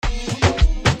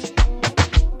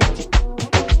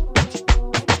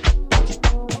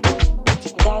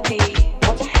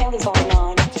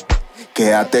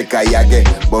Quédate calla que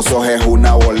vos sos es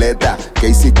una boleta. ¿Qué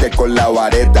hiciste con la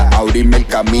vareta? Abrime el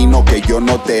camino que yo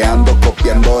no te ando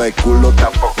copiando de culo,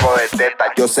 tampoco de teta.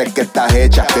 Yo sé que estás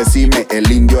hecha, decime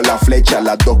el indio, la flecha.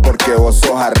 Las dos porque vos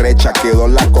sos arrecha. Quedó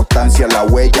la constancia, la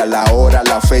huella, la hora,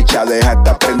 la fecha. Deja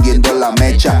estar prendiendo la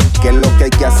mecha. ¿Qué es lo que hay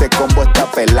que hacer con vos esta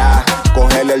pelada?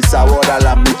 Cógele el sabor a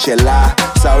la michelada.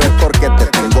 ¿Sabes por qué te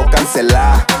tengo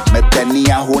cancelada? Me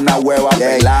tenías una hueva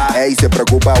pelada. Ey, se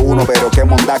preocupa uno, pero qué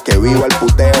monda. Que viva el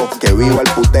puteo, que viva el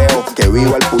puteo, que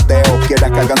viva el puteo.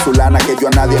 Quieras que hagan su lana, que yo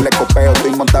a nadie le copeo.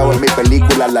 Estoy montado en mi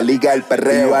película, la liga del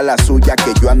perreo. Viva la suya,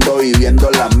 que yo ando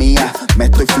viviendo la mía. Me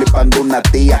estoy flipando una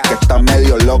tía que está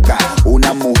medio loca.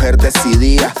 Una mujer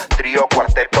decidida, trío,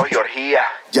 cuartetos y orgía.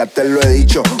 Ya te lo he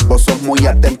dicho, vos sos muy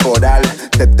atemporal.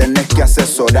 Te tenés que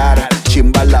asesorar.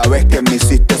 Chimba la vez que me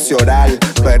hiciste ese oral.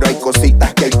 Pero hay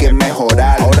cositas que hay que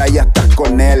mejorar. Ahora ya estás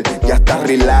con él, ya estás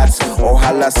relax.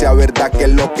 Ojalá sea verdad que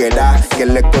lo querás. Que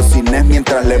le cocines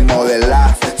mientras le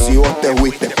modelás. Si vos te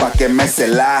fuiste pa' que me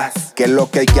celás. ¿Qué es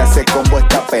lo que hay que hacer con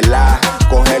vuestra pelada?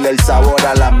 Cógele el sabor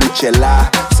a la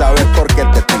michelada. ¿Sabes por qué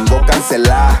te tengo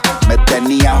cancelada? Me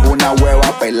tenías una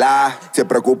hueva pelada. Se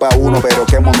preocupa uno, pero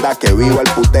qué monda. Que viva el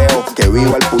puteo, que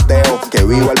viva el puteo, que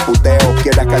viva el puteo.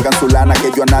 Quieras que hagan su lana,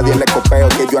 que yo a nadie le copeo,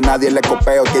 que yo a nadie le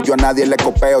copeo, que yo a nadie le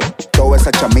copeo. Todas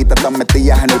esas chamitas están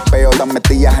metidas en el peo, están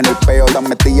metidas en el peo, están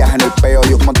metidas en el peo.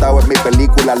 Yo montado en mi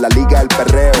película, la liga del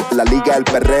perreo, la liga del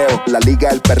perreo, la liga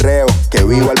del perreo. Que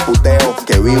viva el puteo,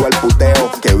 que viva el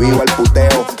puteo, que viva el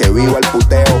puteo, que viva el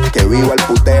puteo, que viva el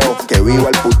puteo, que viva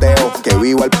el puteo, que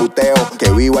viva el puteo, que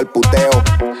viva el puteo.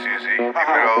 Sí,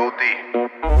 dímelo, Duty.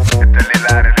 Este es Lil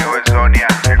Ark, el hijo de Sonia,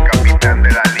 el capitán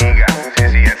de la liga.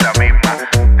 Sí, esa misma,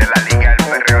 de la liga del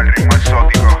perreo, el ritmo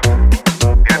exótico.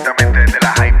 Directamente desde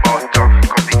la High Boston,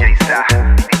 con DJ Sa,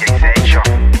 DJ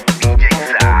Session, DJ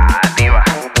Diva.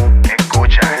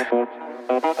 Escucha.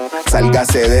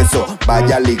 Sálgase de eso,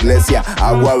 vaya a la iglesia.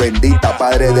 Agua bendita,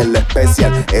 padre del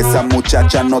especial. Esa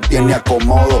muchacha no tiene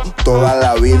acomodo, toda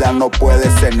la vida no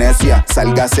puede ser necia.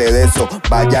 Sálgase de eso,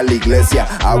 vaya a la iglesia.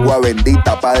 Agua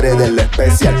bendita, padre del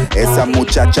especial. Esa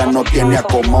muchacha no tiene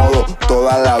acomodo,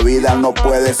 toda la vida no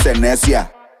puede ser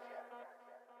necia.